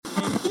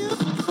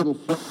And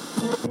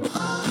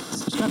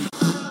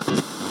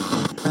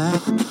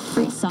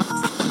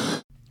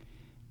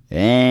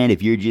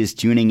if you're just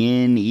tuning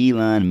in,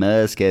 Elon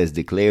Musk has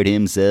declared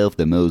himself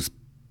the most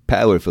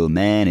powerful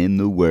man in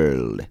the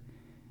world.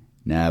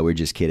 Nah, we're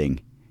just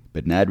kidding.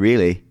 But not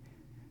really.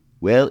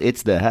 Well,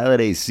 it's the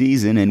holiday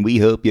season, and we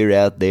hope you're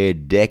out there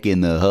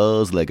decking the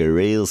halls like a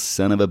real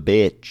son of a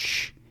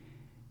bitch.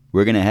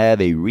 We're going to have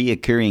a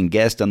reoccurring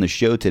guest on the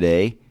show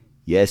today.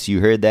 Yes,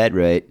 you heard that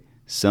right.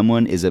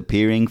 Someone is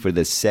appearing for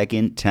the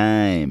second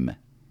time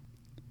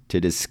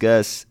to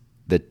discuss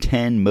the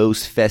 10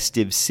 most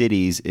festive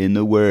cities in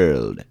the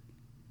world.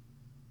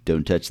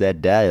 Don't touch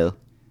that dial.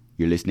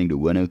 You're listening to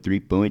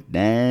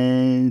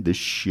 103.9 The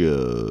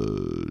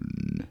Show.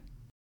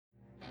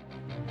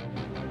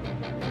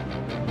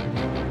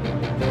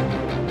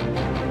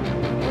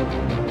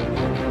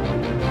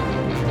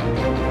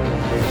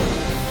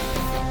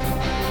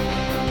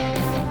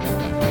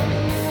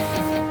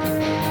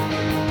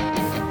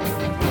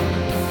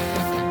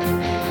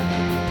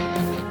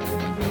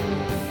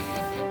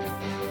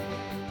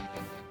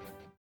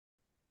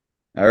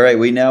 All right,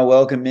 we now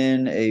welcome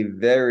in a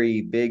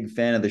very big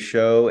fan of the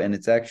show, and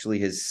it's actually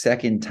his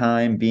second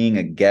time being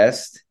a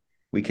guest.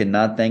 We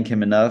cannot thank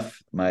him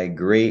enough. My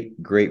great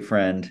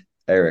friend,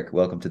 Eric.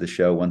 Welcome to the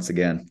show once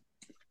again.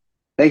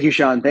 Thank you,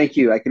 Sean. Thank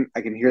you. I can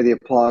hear the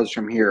applause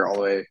from here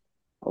all the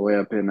way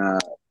up in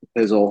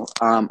Pizzle.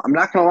 I'm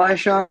not gonna lie,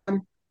 Sean.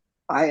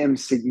 I am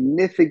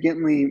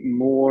significantly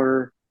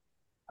more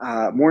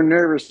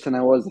nervous than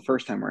I was the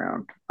first time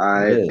around.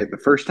 Really? The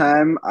first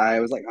time I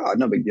was like, oh,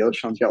 no big deal.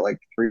 Sean's got like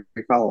 3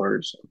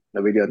 followers,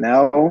 no big deal.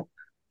 Now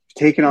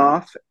taking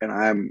off, and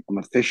I'm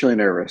officially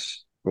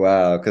nervous.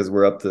 Wow, because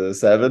we're up to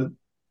 7?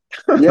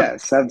 Yeah,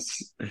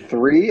 that's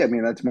 3. I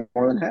mean, that's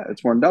more than half.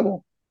 It's more than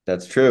double.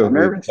 That's true. I'm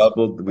nervous.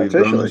 We've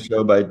grown the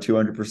show by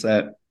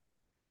 200%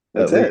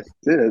 That's at it.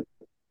 least.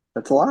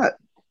 That's a lot.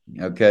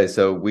 Okay,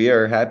 so we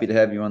are happy to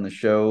have you on the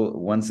show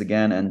once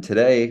again. And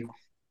today,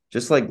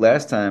 just like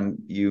last time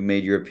you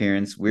made your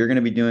appearance, we're going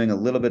to be doing a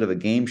little bit of a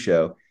game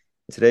show.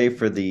 Today,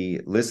 for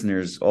the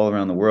listeners all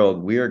around the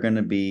world, we are going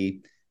to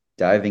be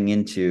diving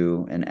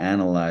into and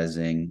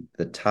analyzing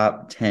the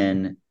top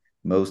 10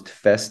 most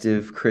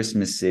festive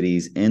Christmas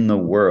cities in the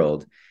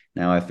world.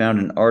 Now, I found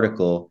an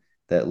article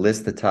that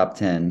lists the top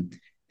 10.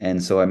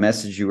 And so I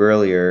messaged you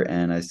earlier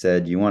and I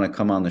said, you want to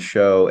come on the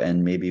show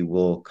and maybe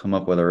we'll come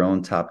up with our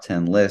own top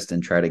 10 list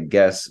and try to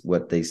guess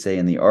what they say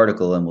in the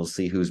article, and we'll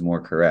see who's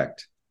more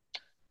correct.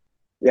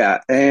 Yeah,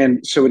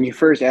 and so when you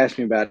first asked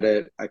me about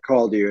it, I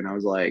called you and I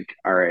was like,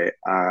 all right,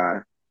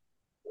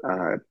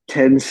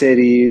 10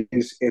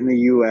 cities in the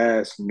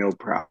US, no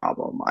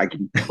problem. I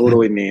can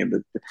totally name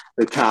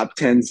the top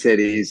 10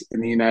 cities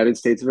in the United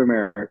States of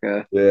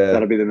America. Yeah.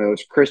 That'll be the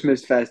most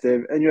Christmas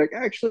festive. And you're like,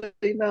 actually,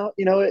 no,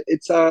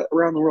 it's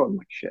around the world. I'm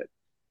like, shit.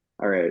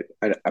 All right,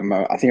 I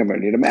think I'm gonna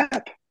need a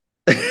map.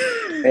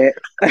 and,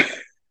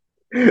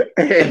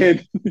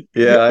 and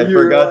Yeah, I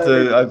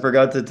like,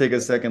 forgot to take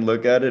a second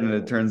look at it, and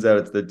it turns out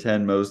it's the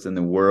 10 most in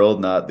the world,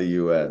 not the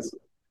US.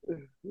 a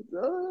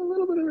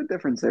little bit of a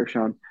difference there,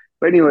 Sean.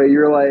 But anyway,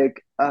 you're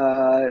like,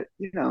 I'm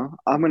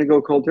gonna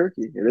go cold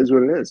turkey. It is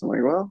what it is. I'm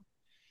like, well, all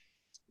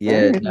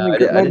Yeah, right, let no, me I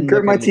didn't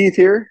grit look my at it. teeth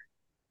here.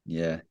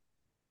 Yeah.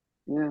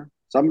 Yeah.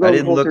 So I'm I going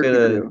didn't cold look at turkey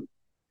for a you.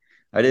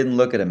 I didn't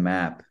look at a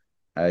map.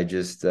 I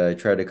just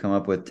tried to come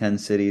up with 10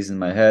 cities in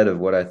my head of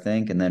what I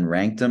think and then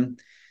ranked them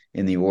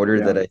in the order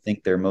Yeah. that I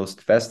think they're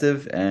most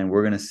festive. And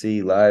we're going to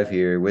see live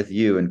here with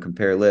you and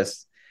compare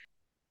lists.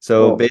 So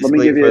Well, let me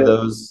basically give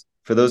you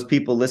for those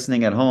people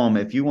listening at home,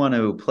 if you want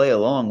to play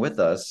along with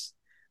us,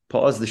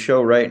 pause the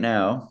show right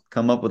now,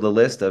 come up with a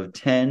list of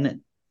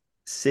 10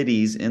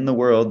 cities in the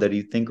world that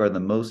you think are the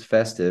most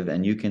festive,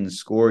 and you can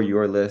score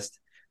your list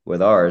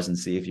with ours and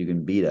see if you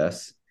can beat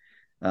us.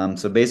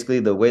 So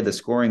basically, the way the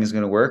scoring is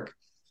going to work,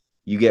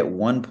 you get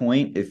 1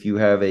 point if you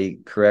have a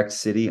correct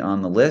city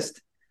on the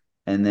list.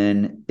 And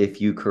then if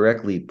you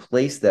correctly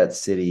place that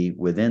city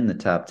within the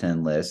top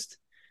 10 list.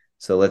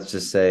 So let's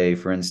just say,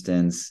 for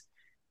instance,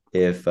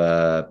 if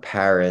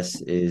Paris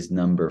is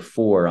number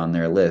 4 on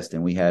their list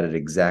and we had it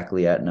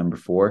exactly at number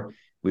 4,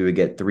 we would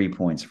get 3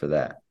 points for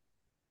that.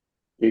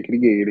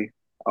 giggity giggity.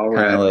 All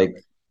Kind of right.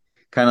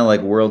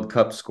 like World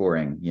Cup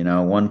scoring,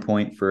 1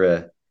 point for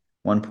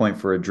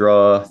a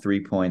draw,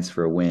 3 points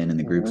for a win in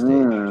the group stage.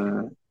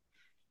 Ah,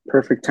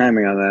 perfect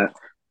timing on that.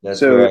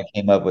 That's where So, I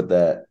came up with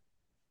that.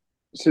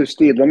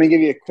 Steve, let me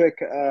give you a quick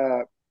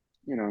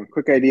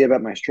idea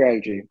about my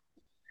strategy.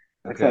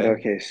 I thought,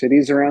 Okay. okay,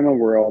 cities around the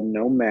world,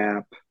 no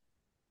map.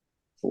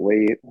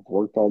 Late, I've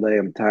worked all day.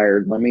 I'm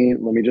tired. Let me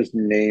just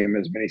name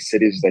as many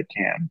cities as I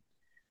can.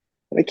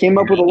 And I came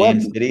You're up with gonna name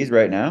 11. cities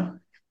right now?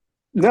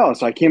 No,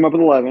 so I came up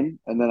with 11,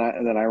 and then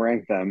I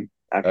ranked them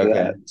after Okay.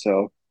 that.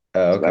 So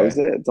Oh, that okay. was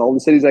it. It's all the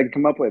cities I could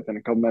come up with in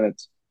a couple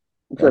minutes.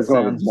 I'm sure That I've come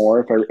up with sounds, more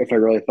if I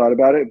really thought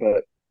about it,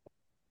 but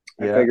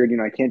I yeah, figured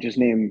I can't just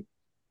name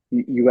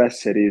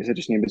U.S. cities. I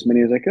just named as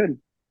many as I could.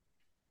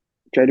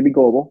 Tried to be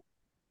global.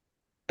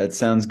 that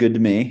sounds good to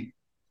me.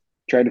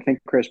 Tried to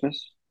think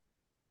Christmas.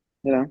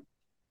 You know,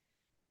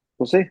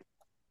 we'll see.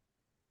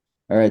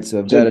 All right, so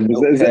I've So got a do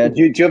notepad.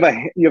 you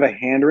have a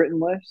handwritten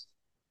list?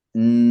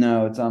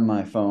 No, it's on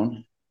my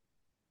phone.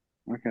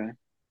 Okay.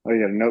 Oh,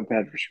 you got a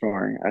notepad for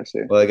scoring. I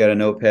see. Well, I got a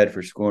notepad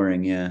for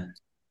scoring, yeah.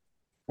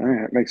 All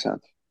right, makes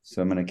sense.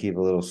 So I'm going to keep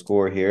a little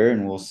score here,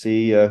 and we'll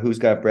see who's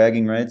got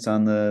bragging rights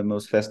on the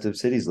most festive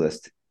cities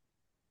list.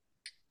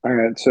 All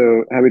right,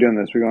 so how are we doing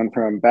this? We're going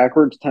from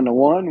backwards, 10 to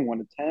 1, 1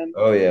 to 10.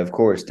 Oh yeah, of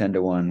course,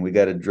 10-1. We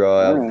got to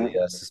draw All out right,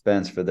 the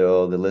suspense for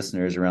all the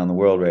listeners around the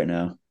world right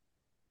now.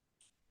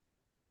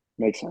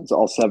 makes sense.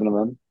 All seven of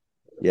them.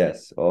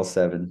 Yes, all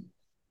seven.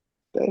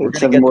 We're It's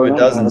gonna seven get more to a than I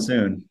dozen have.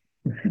 soon.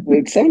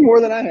 It's seven more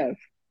than I have.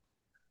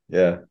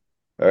 Yeah.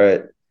 All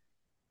right.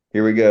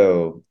 Here we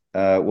go.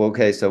 Well,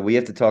 okay, so we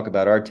have to talk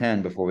about our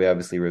 10 before we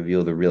obviously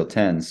reveal the real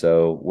 10.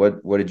 So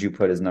what did you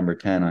put as number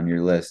 10 on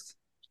your list?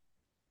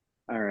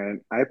 All right,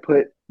 I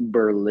put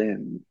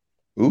Berlin.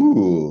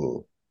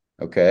 Ooh.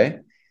 Okay.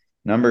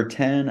 Number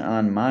 10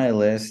 on my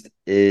list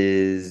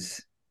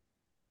is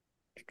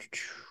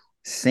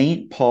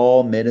St.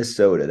 Paul,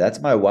 Minnesota. That's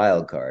my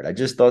wild card. I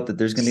just thought that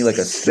there's gonna be like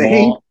a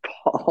St. small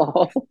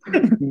Paul,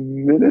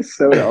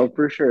 Minnesota. Oh,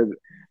 for sure.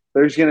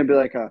 There's gonna be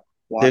like a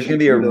there's gonna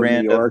be a Washingtonville,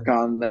 New York random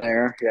on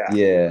there. Yeah.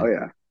 yeah. Oh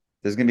yeah.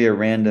 There's gonna be a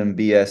random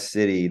BS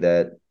city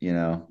that.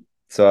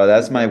 So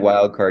that's my Okay.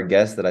 wild card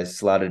guess that I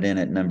slotted in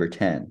at number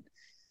 10.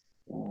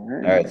 All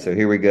All right. right, so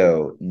here we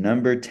go.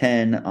 Number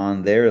 10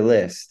 on their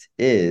list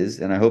is,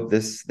 and I hope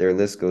their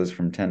list goes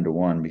from 10 to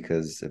 1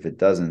 because if it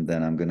doesn't,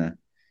 then I'm gonna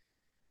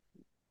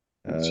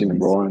Let's see let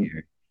me number see one.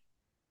 here.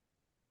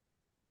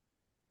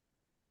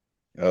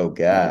 Oh Oh,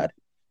 God.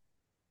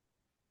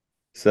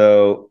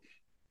 So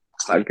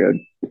it's not good.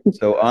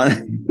 so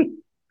on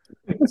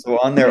so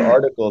on their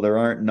article, there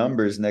aren't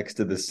numbers next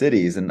to the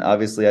cities, and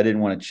obviously I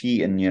didn't want to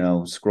cheat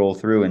and scroll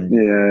through and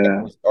check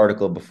Yeah. this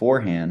article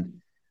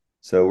beforehand.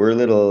 So we're a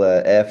little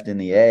effed in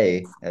the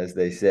A, as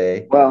they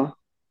say. Well,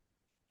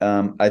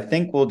 I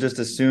think we'll just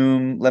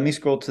assume. Let me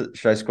scroll to.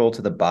 Should I scroll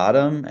to the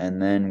bottom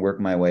and then work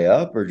my way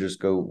up, or just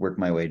go work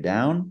my way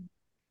down?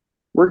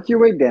 work your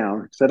way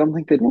down because I don't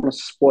think they'd want to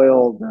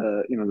spoil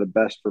the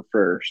best for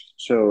first.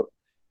 So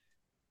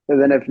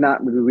and then if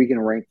not, maybe we can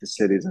rank the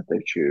cities that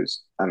they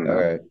choose. I don't All know,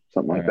 right,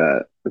 something all like right.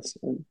 that. It's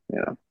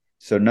yeah.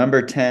 So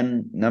number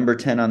ten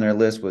on their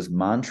list was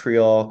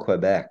Montreal,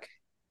 Quebec.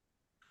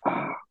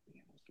 Ah,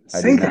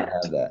 I did say not that.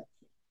 have that.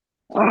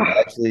 Ah,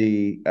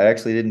 I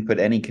actually didn't put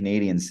any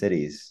Canadian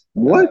cities.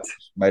 what?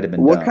 Might have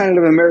been What dumb. kind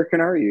of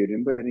American are you?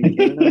 Didn't put any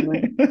Canada on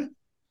there?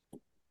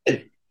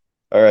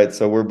 All right,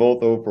 so we're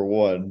both 0 for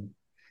 1.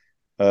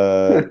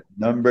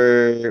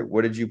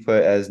 What did you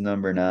put as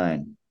number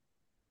 9?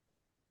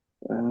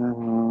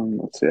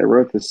 Let's see. I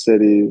wrote the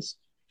cities,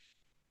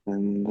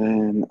 and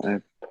then I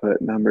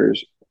put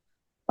numbers.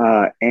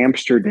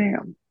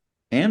 Amsterdam.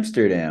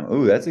 Amsterdam.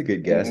 Ooh, that's a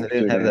good guess. I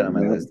didn't have that on Amsterdam.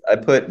 my Yeah. list. I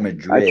put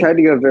I Madrid. tried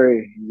to go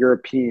very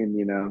European.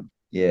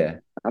 Yeah.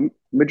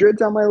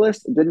 Madrid's on my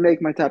list. It didn't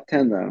make my top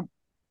 10 though.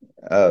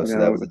 Oh, You so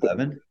that know, was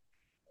 11?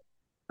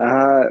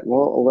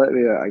 well,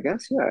 yeah, I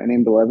guess yeah. I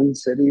named 11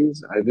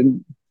 cities.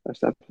 I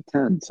stopped at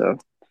 10, so that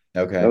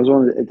Okay. was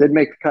one. It did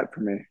make the cut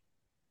for me.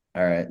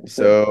 All right.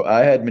 We'll see. So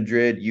I had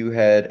Madrid, you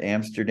had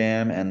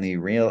Amsterdam, and the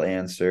real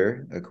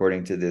answer,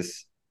 according to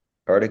this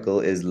article,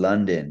 is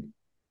London.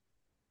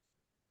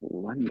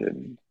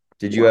 London.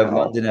 Did you have Wow,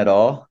 London at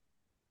all?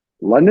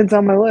 London's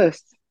on my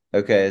list.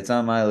 Okay, it's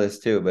on my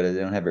list too, but I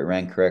don't have it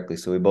ranked correctly,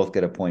 so we both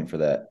get a point for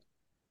that.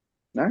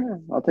 All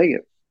right, I'll take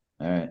it.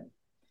 All right.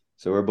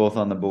 So we're both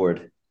on the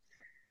board.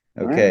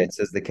 All Okay, right. it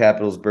says the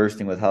capital's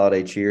bursting with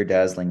holiday cheer,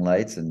 dazzling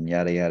lights, and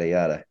yada yada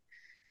yada.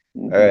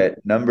 All Mm-hmm. right,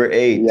 number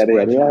 8. Yada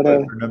What yada did you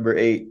put yada. for number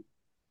 8?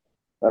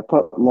 I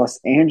put Los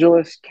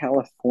Angeles,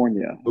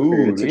 California. I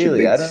figured Ooh, it's such a really?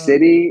 big I don't.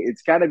 city.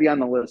 It's got to be on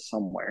the list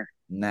somewhere.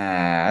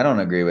 Nah, I don't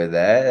agree with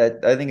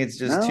that. I think it's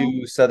just No?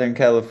 too Southern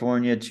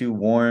California, too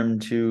warm,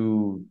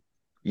 too,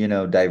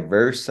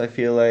 diverse, I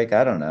feel like.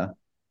 I don't know.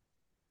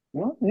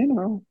 Well,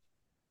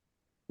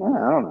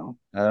 I don't know.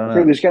 I don't I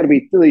figured know. there's got to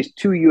be at least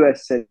two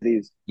U.S.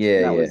 cities, Yeah,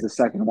 and that yeah. was the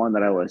second one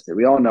that I listed.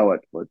 We all know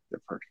what the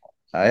first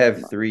I one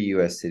have was. 3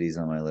 US cities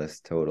on my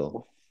list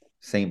total.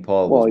 St.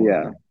 Paul was Well, one of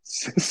yeah. them.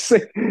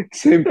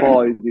 St.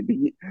 Paul,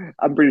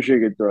 I'm pretty sure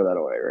you could throw that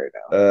away right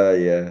now.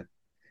 Yeah.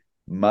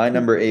 My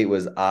number 8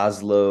 was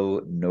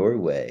Oslo,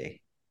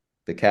 Norway,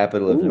 the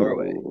capital of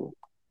Norway. Ooh.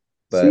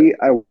 But See,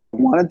 I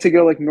wanted to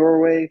go like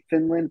Norway,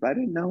 Finland, but I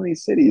didn't know any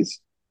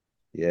cities.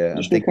 yeah, I'm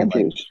Just new thinking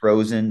like countries.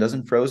 Frozen.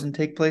 Doesn't Frozen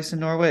take place in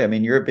Norway? I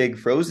mean, you're a big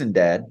Frozen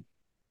dad.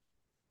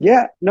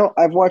 Yeah, no,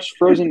 I've watched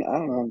Frozen, I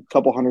don't know, a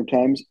couple hundred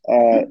times.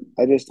 Like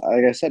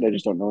I said, I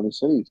just don't know any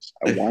cities.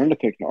 I wanted to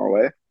pick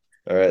Norway.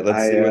 All right, let's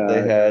I, see what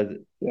they had.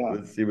 yeah.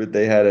 Let's see what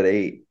they had at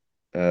 8.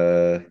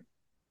 Uh,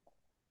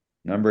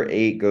 Number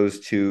 8 goes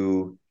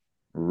to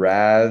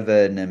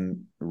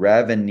Ravaniemi,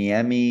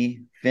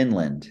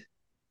 Finland.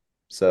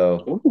 So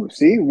Ooh,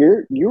 see,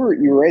 you were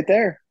right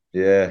there,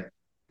 yeah,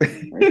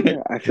 right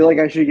there. I feel like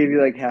I should give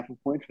you like half a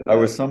point for I that.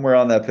 was somewhere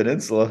on that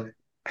peninsula.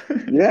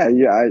 Yeah,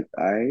 yeah.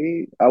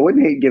 I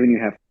wouldn't hate giving you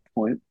half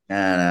point.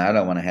 Nah, I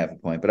don't want a half a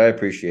point, but I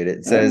appreciate it.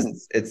 It says Oh,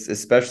 it's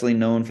especially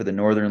known for the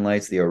northern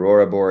lights, the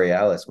aurora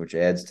borealis, which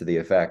adds to the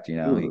effect. You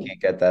ooh,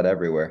 can't get that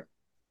everywhere.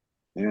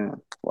 yeah,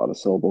 a lot of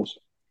syllables.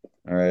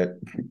 All right.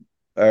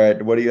 All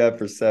right. What do you have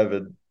for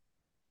seven?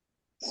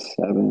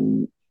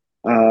 Seven.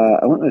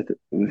 I went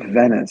with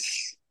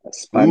Venice,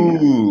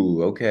 España.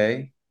 Ooh,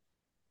 okay.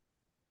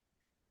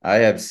 I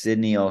have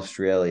Sydney,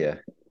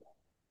 Australia.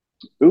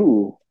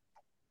 Ooh.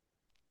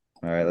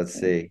 All right, let's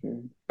see.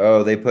 Okay.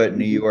 Oh, they put Mhm.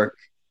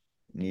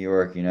 New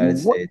York,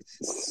 United What? States.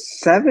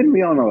 Seven?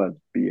 We all know that's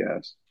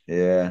BS.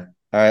 Yeah.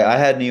 All right, I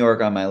had New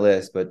York on my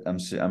list, but I'm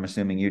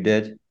assuming you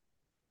did.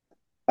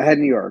 I had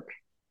New York.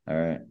 All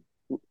right.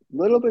 A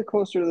little bit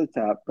closer to the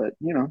top, but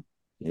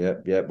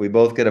Yep. We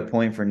both get a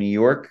point for New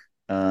York.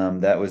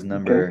 That was okay.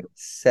 number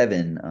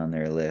seven on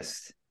their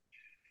list.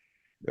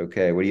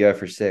 Okay, what do you have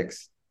for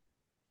six?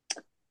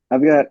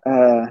 I've got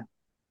the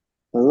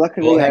luck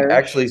of Well, the Irish.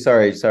 actually,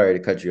 sorry to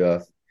cut you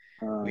off.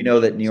 We know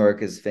that New It's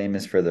York is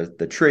famous for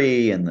the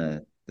tree and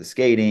the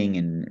skating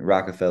and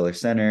Rockefeller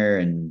Center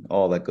and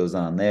all that goes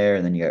on there.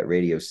 And then you got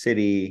Radio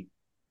City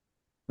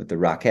with the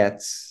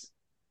Rockettes.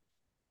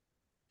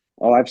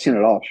 oh, I've seen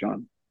it all,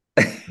 Sean.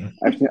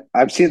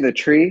 I've seen the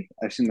tree.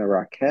 I've seen the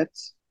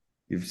Rockettes.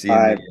 You've seen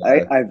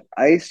I've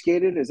ice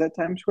skated. Is that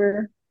Times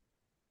Square?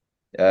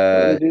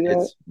 Where they do that?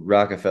 it's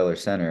Rockefeller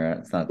Center.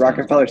 It's not Times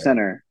Rockefeller Square.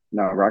 Center.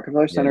 No,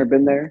 Rockefeller Yeah. Center.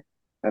 Been there.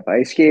 I've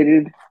ice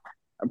skated.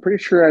 I'm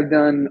pretty sure I've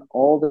done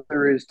all that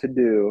there is to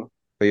do.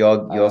 But you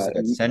also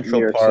got New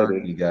Central York Park.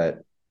 City. You got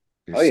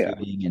you're Oh yeah.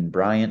 skating in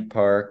Bryant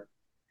Park.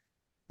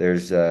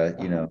 There's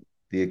Uh-huh.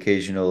 the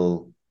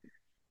occasional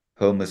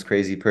homeless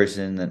crazy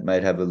person that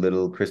might have a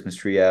little Christmas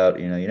tree out.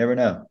 You never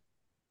know.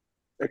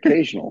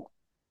 Occasional.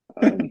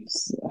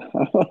 Let's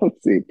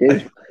see.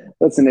 Occasional.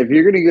 Listen, if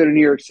you're going to go to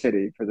New York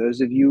City, for those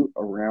of you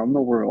around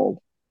the world,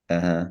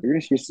 Uh-huh. you're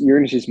gonna see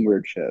some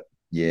weird shit.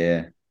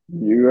 Yeah.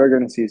 You are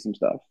gonna see some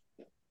stuff.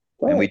 And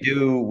But we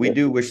if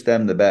do wish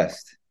them the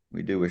best.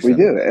 We do wish we them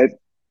the do best. it,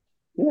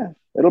 yeah,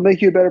 it'll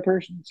make you a better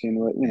person, seeing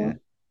what Yeah.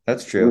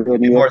 That's true. real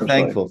You'd New be more Yorkers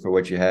like. thankful for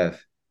what you have.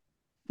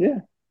 Yeah.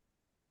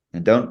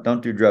 And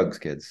don't do drugs,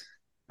 kids.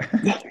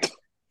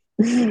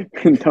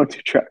 Don't do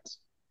drugs.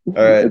 All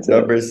right, That's it.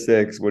 number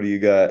six. What do you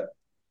got?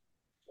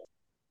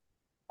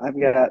 I've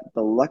got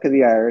the luck of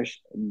the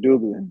Irish,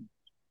 Dublin.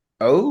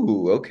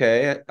 Oh,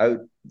 okay. I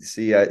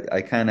see. I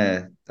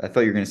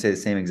thought you were going to say the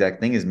same exact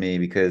thing as me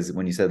because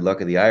when you said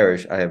luck of the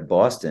Irish, I have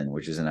Boston,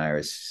 which is an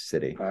Irish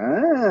city.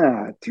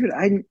 Dude,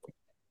 I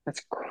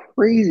that's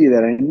crazy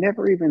that I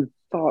never even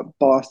thought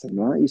Boston.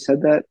 Now that you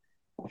said that,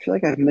 I feel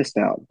like I've missed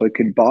out. But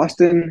could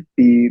Boston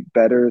be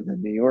better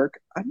than New York?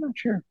 I'm not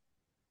sure.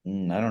 I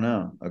don't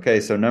know.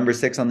 Okay, so number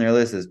six on their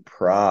list is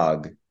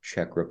Prague,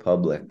 Czech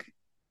Republic.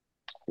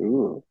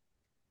 Ooh,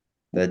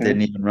 That okay.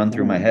 didn't even run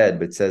through my Yeah. head,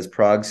 but says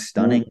Prague's Yeah.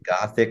 stunning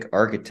Gothic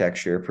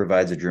architecture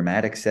provides a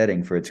dramatic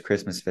setting for its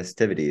Christmas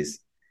festivities.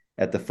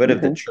 At the foot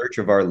of the Okay. Church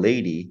of Our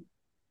Lady,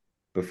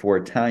 before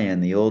Italian,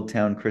 the Old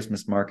Town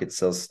Christmas Market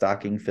sells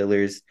stocking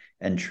fillers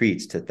and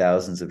treats to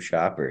thousands of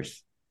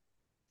shoppers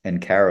and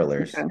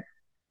carolers. Okay.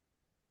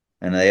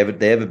 And they have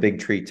a big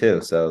tree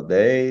too, so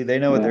they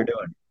know what they're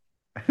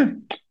Yeah.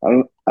 doing.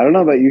 I don't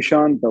know about you,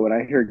 Sean, but when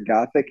I hear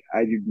Gothic,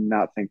 I do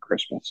not think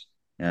Christmas.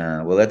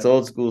 Well, that's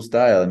old school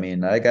style. I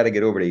mean, I got to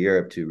get over to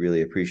Europe to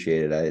really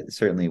appreciate it. It's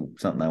certainly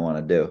something I want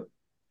to do.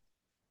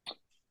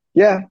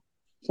 Yeah,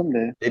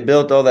 someday. They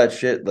built all that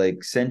shit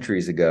like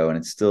centuries ago, and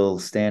it's still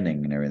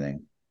standing and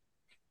everything.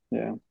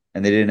 Yeah.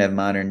 And they didn't have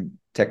modern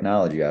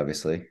technology,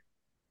 obviously.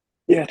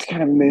 Yeah, it's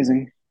kind of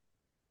amazing.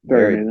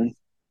 Very Very. amazing.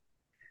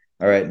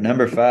 All right,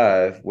 number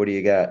five. What do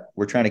you got?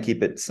 We're trying to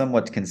keep it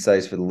somewhat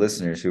concise for the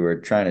listeners who are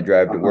trying to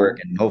drive to Uh-huh. work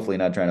and hopefully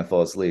not trying to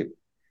fall asleep.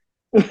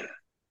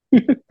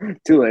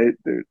 Too late,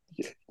 dude.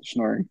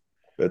 Snoring.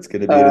 That's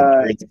going to be an Uh,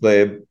 insurance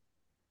claim.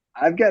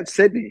 I've got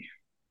Sydney.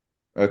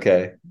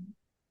 Okay.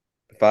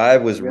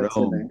 Five was I've got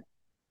Sydney. Rome.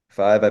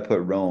 Five, I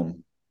put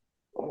Rome.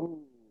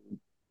 Oh,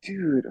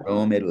 dude.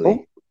 Rome, Oh,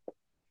 Italy.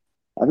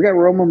 I've got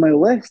Rome on my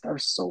list.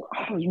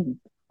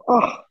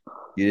 Oh,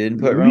 You didn't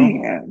put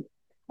Rome? man.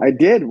 I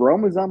did.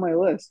 Rome was on my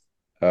list.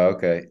 Oh,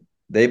 okay.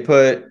 They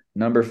put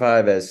number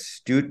five as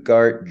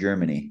Stuttgart,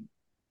 Germany.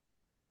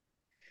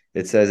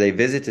 It says a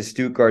visit to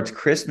Stuttgart's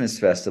Christmas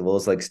festival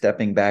is like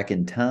stepping back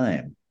in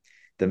time.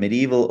 The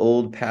medieval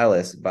old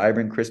palace,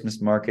 vibrant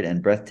Christmas market,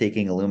 and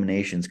breathtaking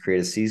illuminations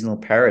create a seasonal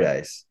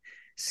paradise.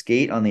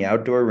 Skate on the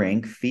outdoor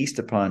rink, feast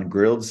upon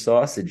grilled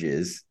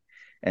sausages,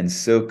 and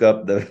soak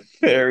up the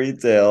fairy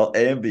tale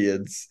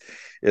ambience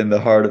in the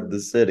heart of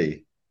the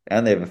city.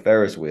 And they have a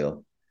Ferris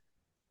wheel.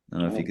 I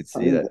don't know if you Oh, could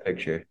see that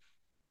picture.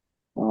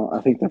 I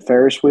think the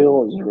Ferris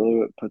wheel is really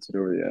what puts it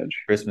over the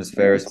edge. Christmas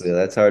Ferris It's, wheel.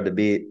 That's hard to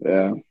beat.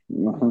 yeah.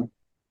 Uh-huh. All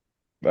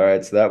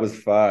right, so that was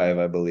five,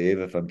 I believe,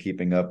 if I'm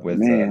keeping up with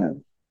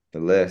Man. the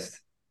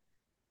list.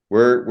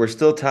 We're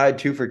still tied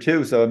two for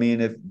two. So I mean,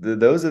 if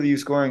those of you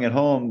scoring at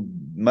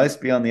home must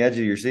be on the edge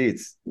of your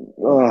seats.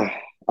 Ugh,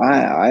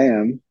 I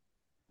am.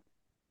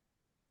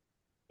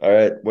 All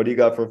right, what do you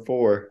got for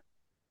four?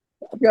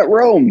 I've got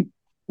Rome.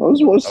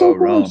 was so Oh,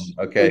 Rome. close. It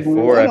Okay, was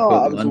four. one I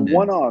off. put I was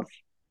one London. off.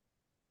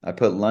 I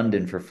put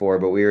London for four,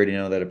 but we already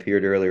know that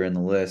appeared earlier in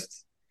the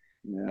list.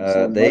 Yeah,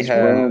 so They unless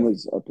Rome have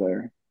is up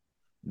there.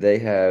 they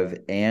have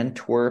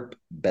Antwerp,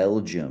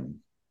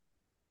 Belgium.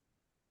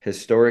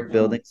 Historic Oh,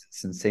 buildings and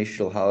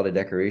sensational holiday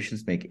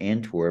decorations make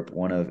Antwerp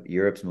one of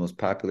Europe's most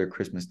popular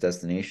Christmas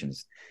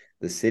destinations.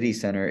 The city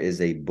center is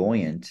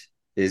buoyant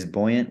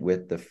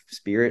with the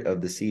spirit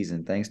of the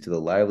season thanks to the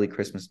lively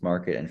Christmas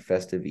market and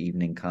festive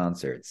evening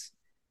concerts.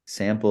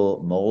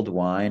 Sample mulled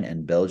wine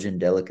and Belgian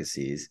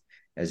delicacies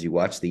as you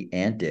watch the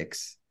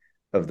antics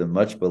of the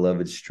much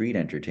beloved street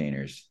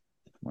entertainers.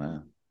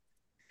 Wow.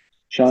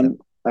 So Sean,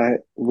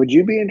 would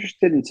you be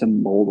interested in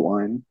some mulled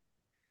wine?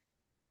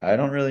 I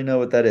don't really know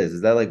what that is.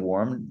 Is that like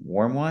warm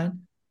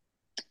wine?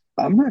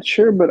 I'm not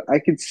sure, but I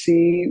could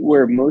see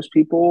where most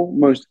people,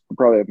 most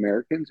probably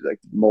Americans, like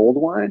mulled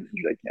wine.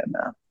 You're like, yeah,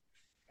 no,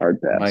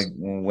 hard My pass.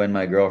 when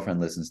my girlfriend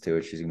listens to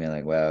it, she's gonna be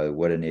like, "Wow,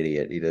 what an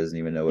idiot! He doesn't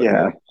even know what Yeah,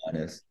 mulled wine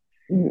is."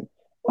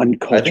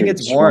 I think uncultured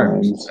it's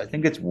warmed. swines. I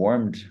think it's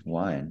warmed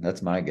wine.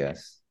 That's my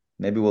guess.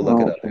 Maybe we'll look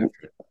it Well, up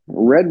after.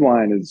 red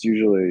wine is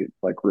usually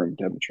like room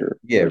temperature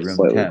Yeah, or room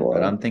slightly temp.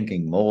 But below. I'm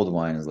thinking mulled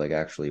wine is like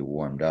actually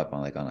warmed up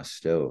on a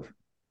stove.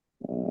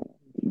 Uh,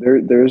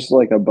 there's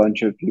like a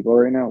bunch of people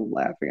right now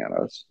laughing at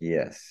us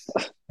Yes.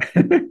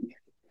 All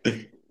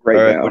right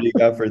right, what now. do you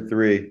got for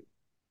three?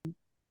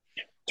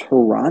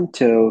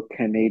 Toronto,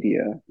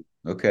 Canada.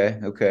 Okay,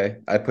 okay.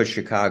 I put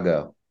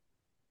Chicago.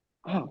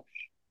 Oh,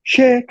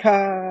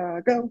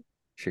 Chicago.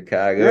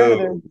 Chicago.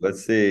 Right.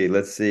 Let's see.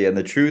 Let's see. And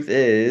the truth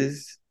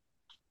is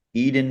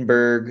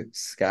Edinburgh,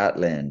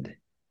 Scotland.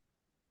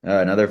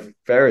 Another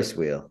Ferris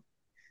wheel.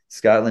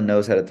 Scotland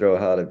knows how to throw a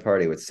holiday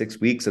party with 6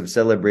 weeks of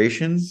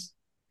celebrations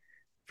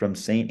from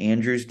St.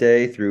 Andrew's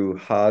Day through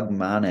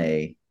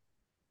Hogmanay,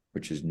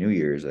 which is New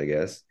Year's, I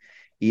guess.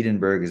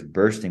 Edinburgh is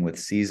bursting with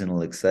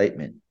seasonal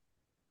excitement.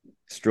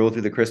 Stroll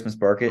through the Christmas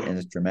market in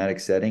its dramatic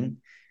setting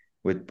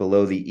with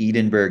below the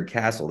Edinburgh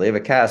Castle. They have a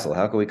castle.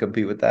 How can we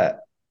compete with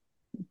that?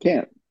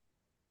 Can't.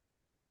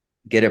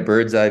 Get a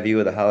bird's eye view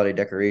of the holiday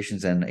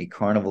decorations and a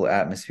carnival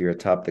atmosphere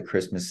atop the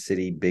Christmas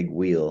City big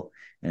wheel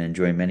and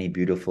enjoy many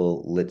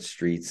beautiful lit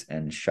streets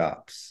and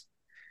shops.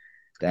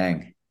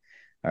 Dang.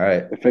 All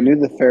right. If I knew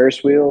the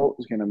Ferris wheel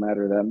was going to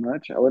matter that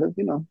much, I would have,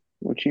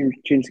 we'll change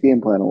the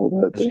game plan a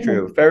little bit. That's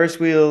true. Ferris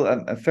wheel.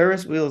 A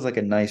Ferris wheel is like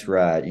a nice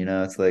ride.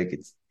 It's like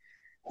it's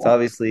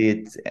obviously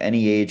it's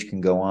any age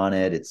can go on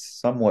it. It's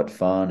somewhat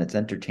fun. It's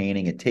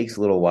entertaining. It takes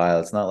a little while.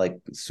 It's not like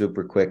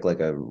super quick like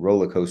a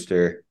roller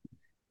coaster.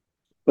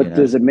 You But know,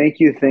 does it make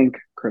you think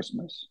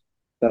Christmas?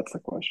 That's the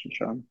question,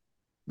 Sean.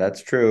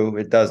 that's true.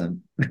 It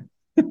doesn't.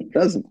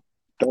 Doesn't.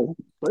 Doesn't.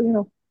 But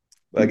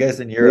I guess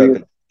in maybe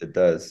Europe it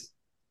does.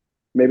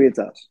 maybe it's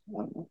us. I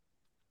don't know.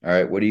 All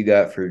right. What do you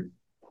got for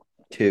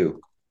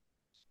two?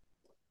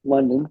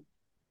 London.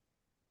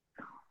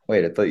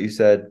 Wait, I thought you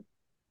said.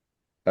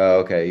 Oh,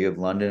 okay. You have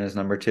London as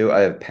number two.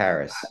 I have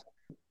Paris.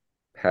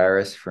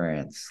 Paris,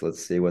 France.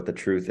 Let's see what the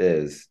truth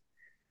is.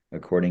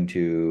 According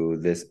to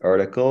this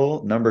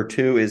article, number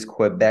two is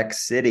Quebec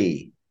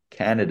City,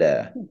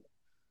 Canada.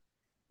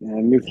 Yeah,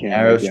 New The Canada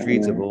narrow getting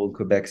streets of there. old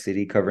Quebec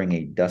City covering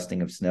a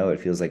dusting of snow.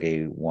 It feels like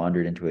I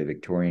wandered into a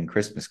Victorian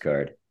Christmas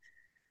card.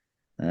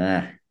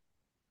 Ah,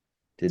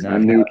 did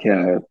not New have that.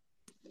 Canada.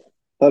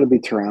 Thought it'd be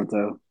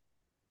Toronto.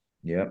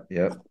 Yep,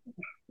 yep.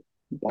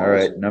 All Balls.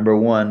 right, number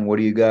one. What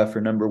do you got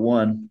for number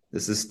one?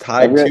 This is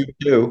I've tied got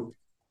 2-2.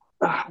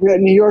 we got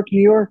New York,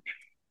 New York.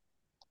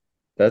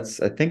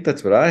 I think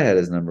that's what I had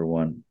as number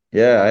one.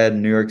 Yeah, I had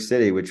New York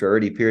City, which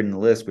already appeared in the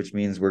list, which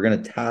means we're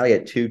gonna tie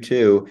at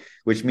 2-2,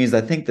 which means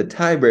I think the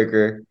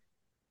tiebreaker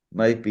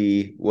might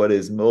be what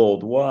is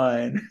mulled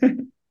wine.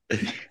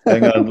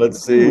 Hang on,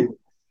 let's see.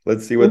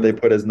 Let's see what they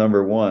put as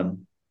number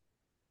one.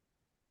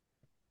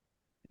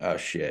 Oh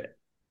shit.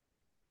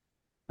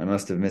 I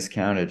must have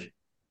miscounted.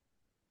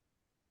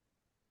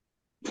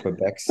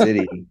 Quebec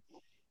City.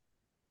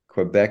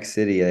 Quebec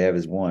City, I have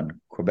as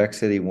one. Quebec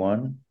City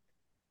one,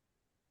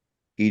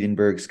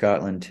 Edinburgh,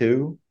 Scotland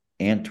two,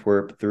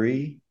 Antwerp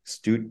three,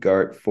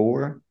 Stuttgart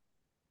four,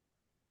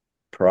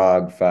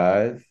 Prague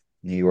five,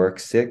 New York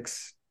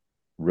six,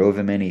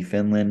 Rovaniemi,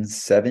 Finland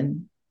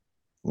seven,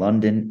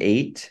 London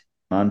eight,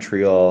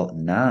 Montreal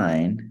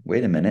nine.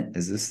 Wait a minute,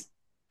 is this?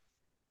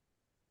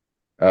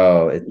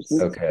 Oh, it This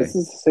is okay. this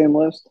is the same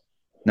list.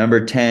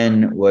 Number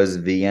 10 was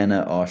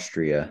Vienna,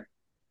 Austria.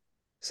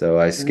 So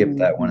I skipped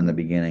that one in the Mhm.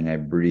 beginning. I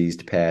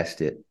breezed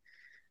past it.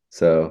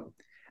 So,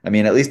 I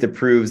mean, at least it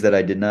proves that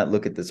I did not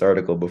look at this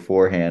article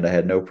beforehand. I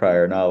had no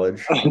prior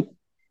knowledge.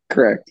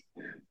 Correct.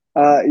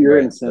 You're Right.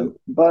 innocent, So,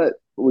 but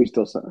we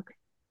still suck.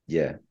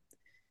 yeah.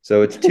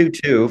 So it's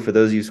 2-2 for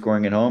those of you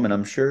scoring at home. And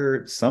I'm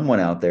sure someone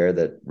out there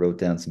that wrote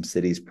down some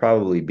cities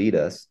probably beat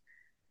us.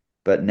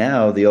 But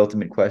now the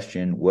ultimate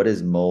question, what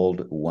is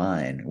mulled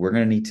wine? We're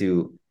going to need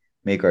to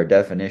make our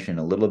definition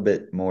a little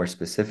bit more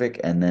specific,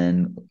 and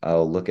then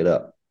I'll look it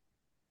up.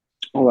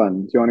 Hold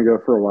on. Do you want to go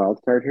for a wild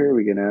card here?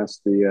 We can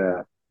ask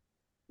the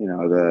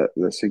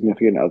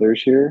significant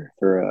others here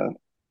for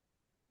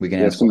We can Do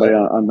you have ask somebody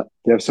what? do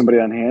you have somebody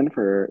on hand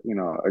for,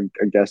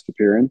 a guest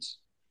appearance?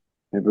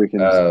 Maybe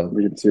Uh,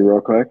 we can see real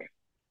quick.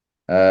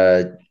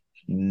 uh,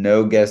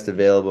 no guest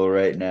available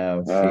right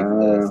now.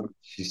 Uh,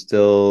 She's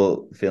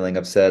still feeling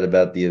upset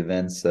about the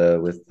events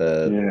with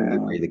yeah,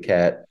 Avery the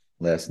cat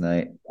last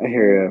night. I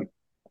hear you.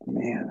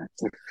 Man,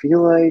 I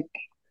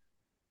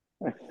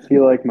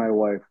feel like my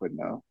wife would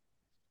know.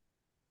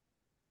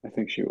 I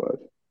think she would.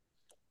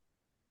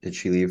 Did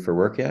she leave for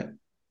work yet?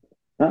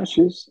 No,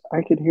 can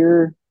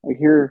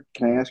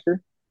I ask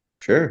her?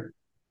 Sure.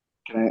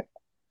 Can I,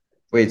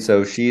 Wait,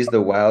 so she's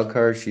the wild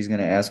card. She's going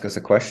to ask us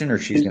a question or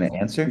she's she's, going to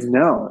answer?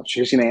 no,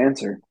 she's gonna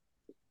answer.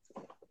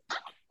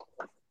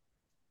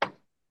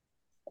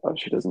 Oh,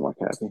 she doesn't look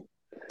happy.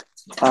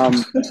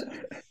 Um,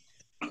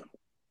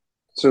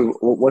 so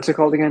what's it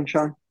called again,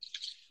 Sean?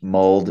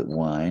 Mulled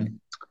wine.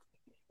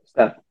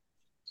 Steph,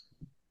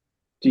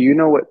 do you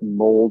know what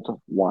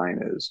mulled wine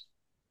is?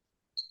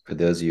 For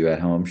those of you at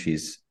home,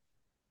 she's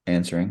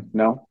answering.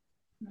 No,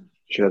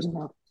 she doesn't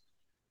know.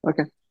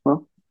 Okay,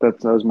 well,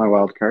 that was my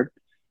wild card.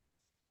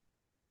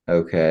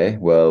 Okay,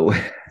 well,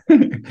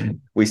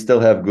 we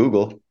still have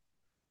Google.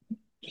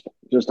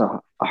 Just a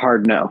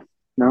hard no.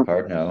 No,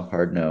 Hard no,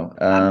 hard no.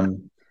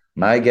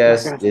 My not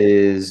guess gonna.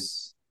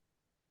 is,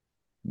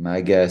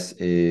 my guess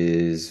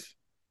is,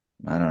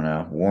 I don't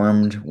know,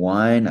 warmed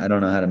wine. I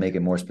don't know how to make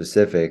it more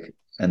specific.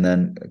 And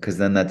then, because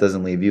then that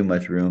doesn't leave you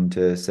much room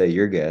to say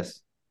your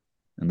guess,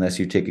 unless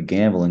you take a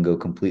gamble and go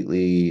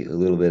completely a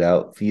little bit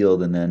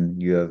outfield, and then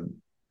you have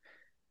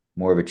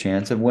more of a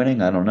chance of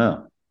winning. I don't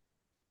know.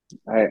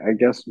 I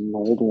guess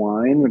mulled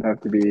wine would have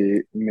to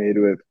be made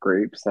with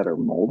grapes that are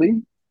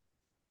moldy.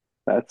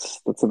 That's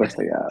the best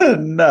I got.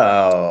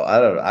 No, I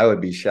don't. I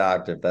would be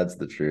shocked if that's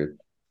the truth.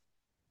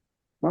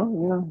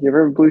 Well, you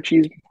ever have blue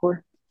cheese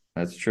before?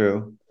 That's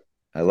true.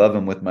 I love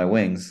them with my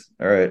wings.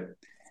 All right.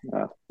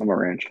 I'm a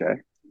ranch guy.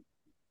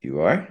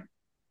 You are?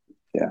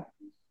 Yeah.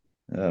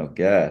 Oh,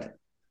 God.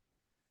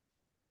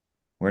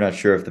 We're not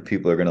sure if the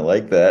people are going to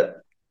like that.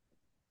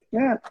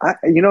 Yeah, I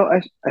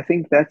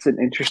think that's an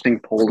interesting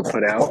poll to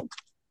put out.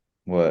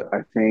 What?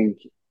 I think,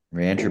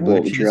 Ranch or blue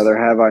what would you cheese? rather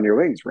have on your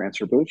wings,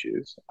 ranch or blue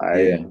cheese?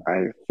 Yeah.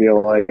 I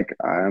feel like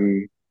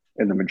I'm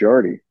in the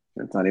majority.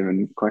 It's not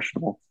even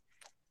questionable.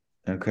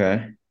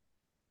 Okay.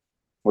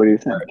 What do you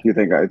think? Do you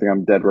think I think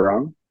I'm dead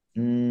wrong?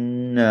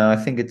 No, I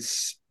think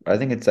it's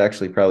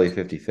actually probably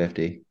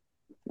 50-50.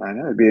 I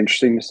know it'd be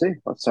interesting to see.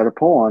 Let's start a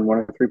poll on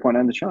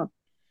 103.9 The Sean.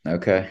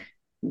 Okay.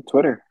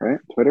 Twitter, right?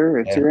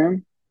 Twitter, Yeah.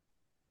 Instagram.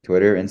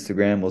 Twitter,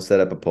 Instagram, we'll set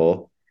up a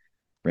poll.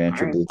 Ranch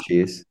All or right. blue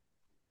cheese.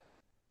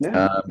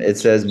 Yeah, It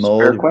says it's a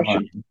fair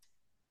question.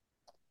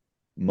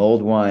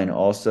 Mulled wine,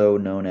 also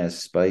known as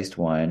spiced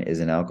wine, is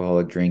an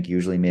alcoholic drink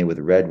usually made with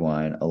red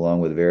wine,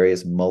 along with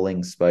various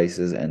mulling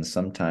spices and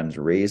sometimes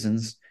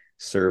raisins,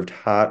 served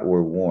hot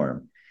or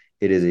warm.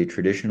 It is a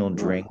traditional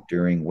drink Oh,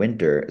 during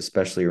winter,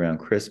 especially around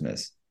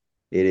Christmas.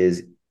 It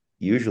is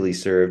usually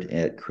served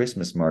at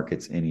Christmas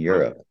markets in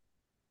Europe,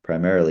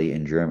 primarily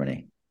in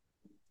Germany.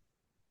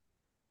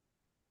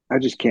 I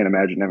just can't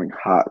imagine having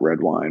hot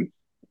red wine.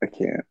 I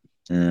can't.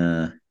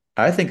 Uh,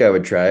 I think I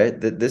would try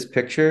it. This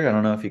picture, I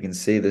don't know if you can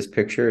see this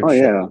picture. It Oh shows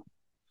yeah,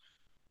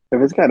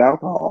 if it's got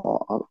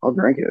alcohol, I'll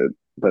drink it.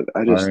 But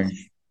I just,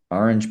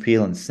 orange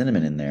peel and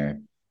cinnamon in there.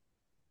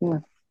 yeah,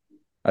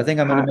 I think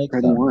I'm gonna hot make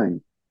red some.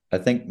 wine. I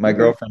think Okay. my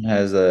girlfriend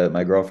has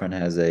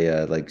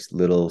a like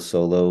little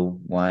solo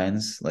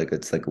wines, like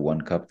it's like a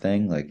 1 cup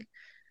thing, like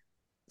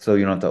so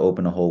you don't have to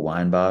open a whole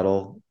wine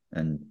bottle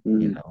and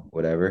Mm.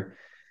 whatever.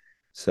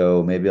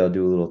 So maybe I'll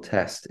do a little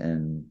test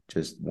and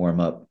just warm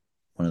up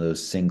one of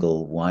those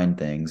single wine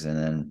things and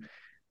then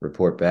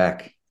report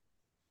back.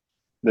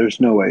 There's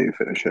no way you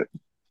finish it.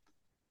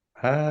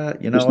 You know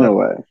There's what? no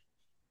way.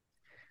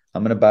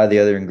 I'm gonna buy the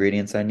other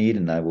ingredients I need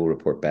and I will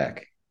report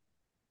back.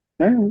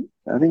 All right.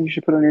 I think you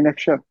should put it on your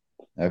next show.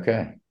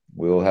 Okay.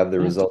 We will have the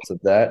Yeah. results of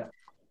that.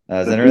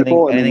 Is The there anything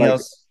people, I mean, anything like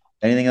else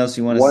anything else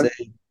you want to one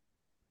say?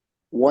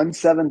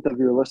 1/7 of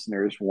your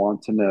listeners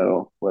want to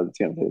know what it's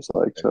gonna taste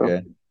like. So,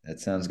 Okay. That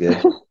sounds good.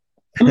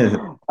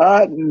 no,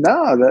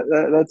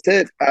 that's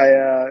it.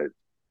 I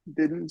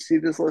didn't see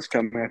this list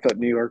coming. I thought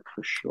New York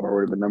for sure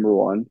would have been number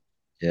one,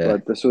 Yeah.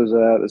 but this is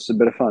a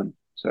bit of fun.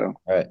 So, All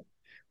right. thanks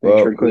for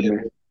Well, including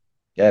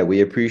me.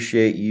 we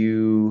appreciate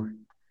you.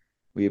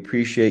 We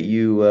appreciate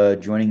you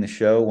joining the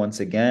show once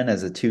again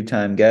as a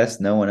two-time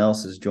guest. No one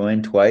else has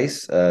joined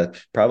twice,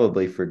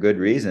 probably for good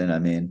reason. I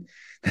mean,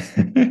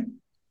 I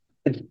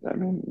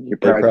mean, you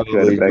they probably had to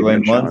probably beg me,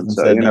 joined once Sean. and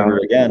So, said never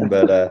again.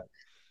 But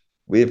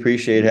we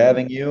appreciate yeah.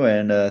 having you,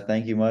 and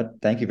thank you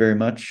very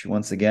much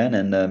once again.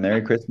 And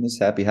Merry Christmas,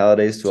 Happy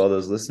Holidays to all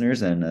those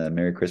listeners, and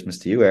Merry Christmas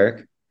to you,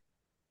 Eric.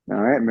 All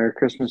right. Merry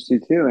Christmas to you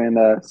too.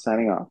 And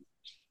signing off.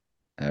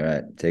 All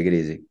right, take it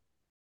easy.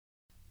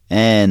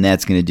 And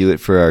that's going to do it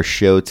for our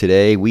show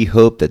today. We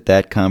hope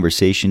that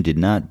conversation did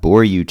not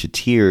bore you to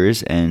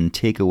tears and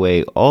take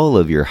away all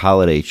of your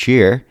holiday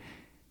cheer.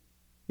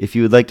 If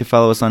you would like to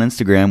follow us on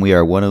Instagram, we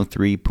are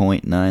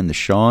 103.9 The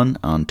Sean.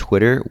 On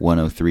Twitter,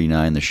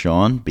 1039 The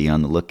Sean. Be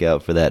on the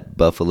lookout for that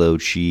buffalo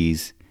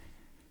cheese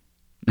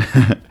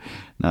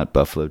Not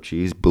buffalo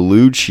cheese.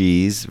 Blue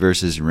cheese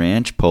versus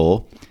ranch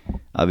poll.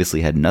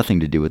 Obviously had nothing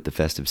to do with the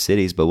festive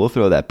cities, but we'll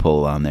throw that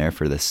poll on there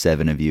for the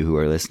 7 of you who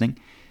are listening.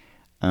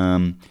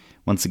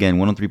 Once again,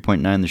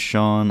 103.9 The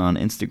Sean on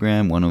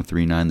Instagram,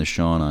 1039 The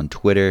Sean on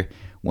Twitter,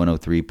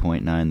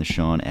 103.9 The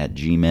Sean at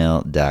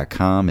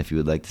gmail.com if you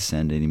would like to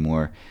send any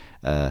more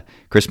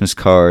Christmas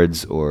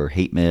cards or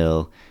hate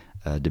mail,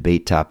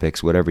 debate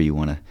topics, whatever you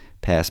want to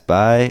pass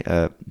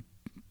by,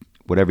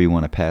 whatever you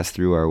want to pass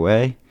through our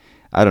way.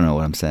 I don't know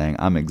what I'm saying.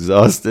 I'm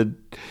exhausted.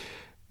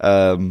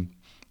 Coming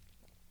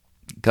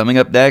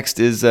up next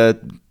is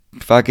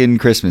fucking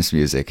Christmas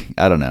music.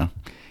 I don't know.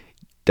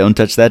 Don't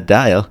touch that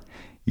dial.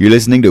 You're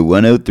listening to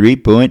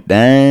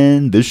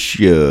 103.9 The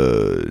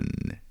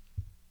Sean.